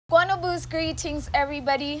GuanoBoost greetings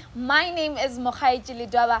everybody. My name is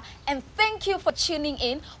Lidwaba and thank you for tuning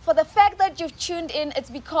in. For the fact that you've tuned in,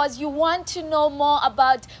 it's because you want to know more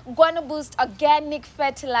about GuanoBoost organic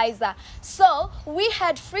fertilizer. So we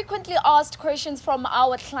had frequently asked questions from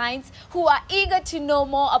our clients who are eager to know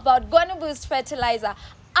more about GuanoBoost fertilizer.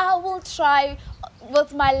 I will try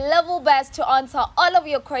with my level best to answer all of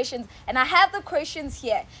your questions, and I have the questions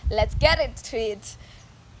here. Let's get into it.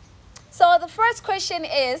 So the first question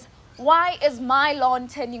is, why is my lawn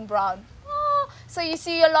turning brown? So you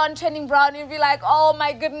see your lawn turning brown, you'll be like, oh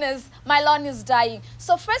my goodness, my lawn is dying.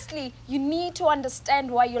 So firstly, you need to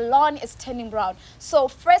understand why your lawn is turning brown. So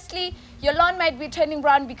firstly, your lawn might be turning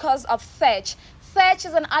brown because of thatch. Thatch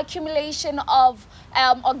is an accumulation of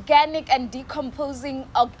organic and decomposing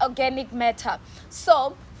organic matter.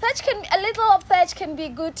 So a little of thatch can be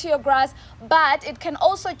good to your grass, but it can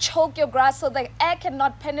also choke your grass so the air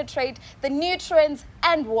cannot penetrate the nutrients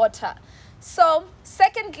and water. So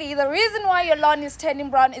secondly, the reason why your lawn is turning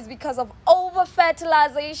brown is because of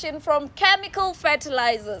over-fertilization from chemical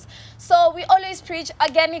fertilizers. So we always preach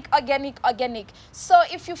organic, organic, organic. So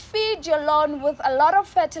if you feed your lawn with a lot of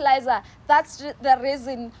fertilizer, that's the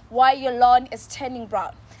reason why your lawn is turning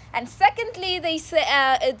brown. And secondly, they say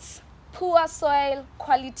it's poor soil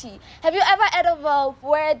quality. Have you ever heard of a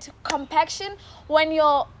word compaction? When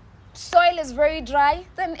your soil is very dry,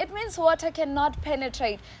 then it means water cannot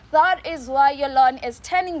penetrate. That is why your lawn is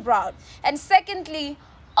turning brown. And secondly,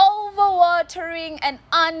 overwatering and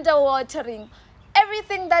underwatering.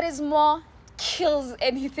 Everything that is more kills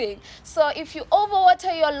anything. So if you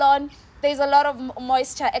overwater your lawn, there's a lot of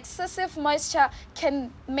moisture. Excessive moisture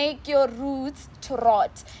can make your roots to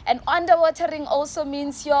rot. And underwatering also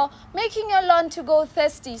means you're making your lawn to go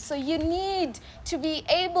thirsty. So you need to be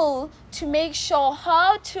able to make sure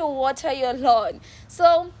how to water your lawn.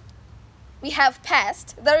 So we have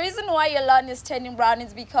pests. The reason why your lawn is turning brown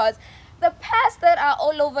is because the pests that are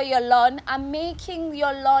all over your lawn are making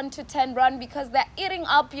your lawn to turn brown because they're eating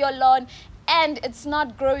up your lawn and it's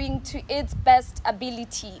not growing to its best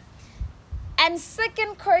ability. And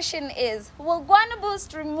second question is, will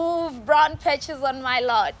GuanoBoost remove brown patches on my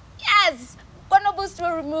lawn? Yes, GuanoBoost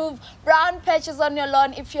will remove brown patches on your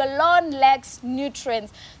lawn if your lawn lacks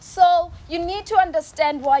nutrients. So you need to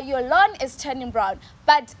understand why your lawn is turning brown.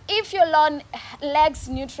 But if your lawn lacks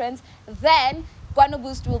nutrients, then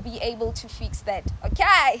GuanoBoost will be able to fix that,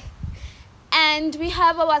 okay? And we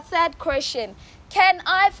have our third question. Can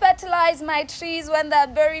I fertilize my trees when they're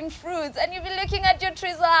bearing fruits? And you'll be looking at your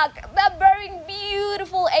trees like they're bearing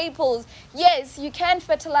beautiful apples. Yes, you can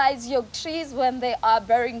fertilize your trees when they are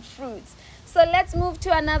bearing fruits. So let's move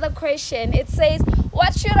to another question. It says,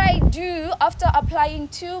 what should I do after applying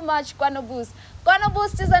too much GuanoBoost?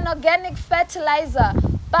 GuanoBoost is an organic fertilizer,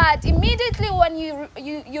 but immediately when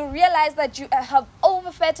you realize that you have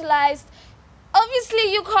over-fertilized,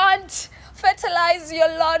 obviously you can't fertilize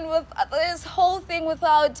your lawn with this whole thing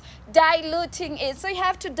without diluting it. So you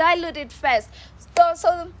have to dilute it first.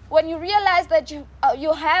 So when you realize that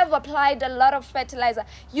you have applied a lot of fertilizer,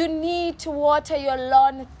 you need to water your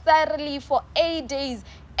lawn thoroughly for 8 days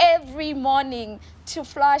every morning to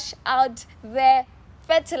flush out the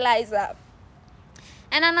fertilizer.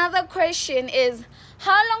 And another question is,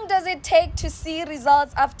 how long does it take to see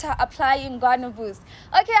results after applying GuanoBoost?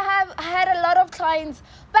 Okay, I have had a lot of clients,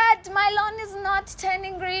 but my lawn is not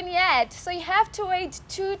turning green yet. So you have to wait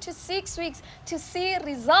 2 to 6 weeks to see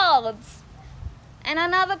results. And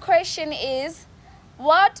another question is,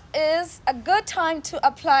 what is a good time to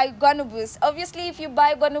apply GuanoBoost? Obviously, if you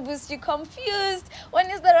buy GuanoBoost, you're confused. When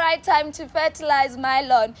is the right time to fertilize my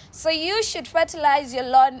lawn? So you should fertilize your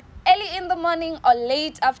lawn early in the morning or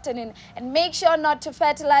late afternoon, and make sure not to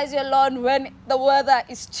fertilize your lawn when the weather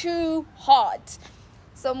is too hot.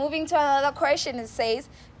 So moving to another question, it says,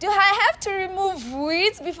 do I have to remove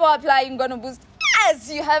weeds before applying GuanoBoost?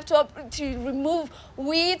 Yes, you have to remove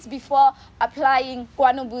weeds before applying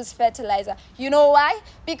GuanoBoost fertilizer. You know why?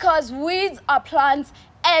 Because weeds are plants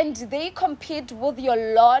and they compete with your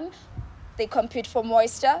lawn. They compete for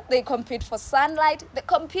moisture, they compete for sunlight, they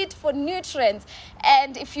compete for nutrients.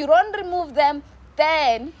 And if you don't remove them,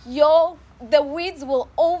 then the weeds will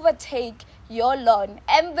overtake your lawn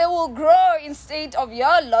and they will grow instead of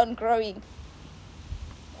your lawn growing.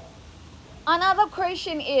 Another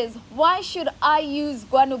question is, why should I use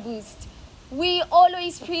GuanoBoost? We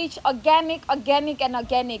always preach organic, organic, and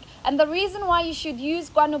organic. And the reason why you should use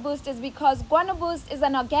GuanoBoost is because GuanoBoost is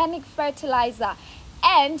an organic fertilizer.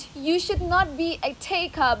 And you should not be a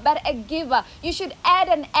taker, but a giver. You should add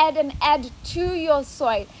and add and add to your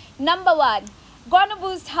soil. Number one,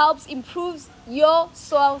 GuanoBoost helps improve your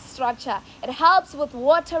soil structure. It helps with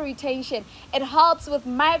water retention. It helps with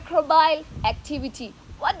microbial activity.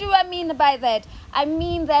 What do I mean by that? I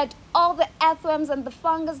mean that all the earthworms and the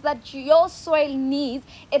fungus that your soil needs,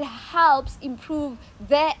 it helps improve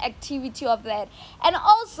their activity of that. And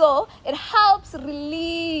also, it helps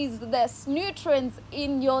release the nutrients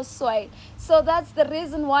in your soil. So that's the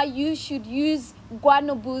reason why you should use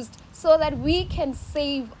GuanoBoost, so that we can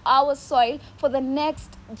save our soil for the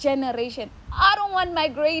next generation. I don't want my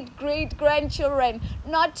great-great-grandchildren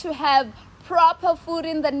not to have proper food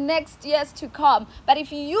in the next years to come. But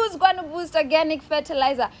if you use GuanoBoost organic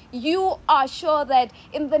fertilizer, you are sure that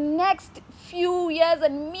in the next few years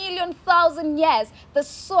and thousand years, the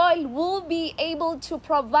soil will be able to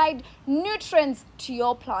provide nutrients to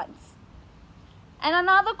your plants. And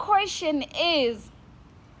another question is,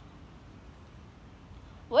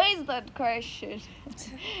 where is that question?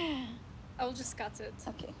 I will just cut it.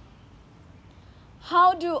 Okay.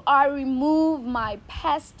 How do I remove my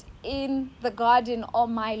pest in the garden or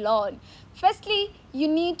my lawn? Firstly, you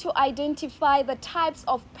need to identify the types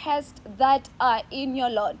of pests that are in your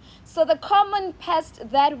lawn. So the common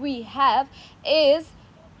pest that we have is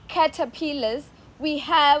caterpillars. We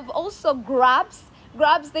have also grubs.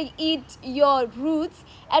 Grubs, they eat your roots.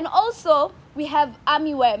 And also we have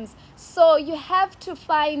armyworms. So you have to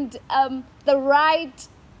find the right...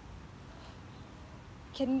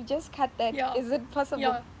 Can we just cut that? Yeah. Is it possible?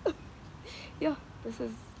 Yeah. Yeah, this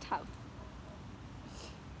is tough.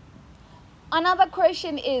 Another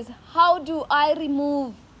question is, how do I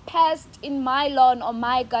remove pests in my lawn or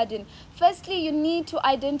my garden? Firstly, you need to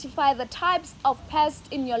identify the types of pests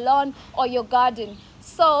in your lawn or your garden.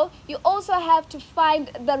 So you also have to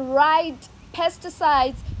find the right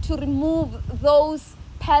pesticides to remove those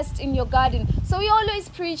pests in your garden. So we always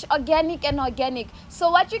preach organic and organic.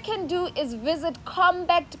 So what you can do is visit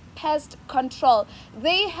Combat Pest Control.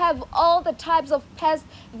 They have all the types of pests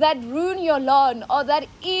that ruin your lawn or that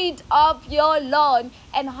eat up your lawn,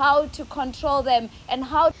 and how to control them and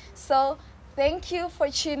how. So thank you for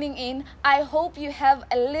tuning in. I hope you have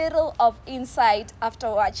a little of insight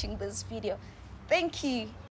after watching this video. Thank you.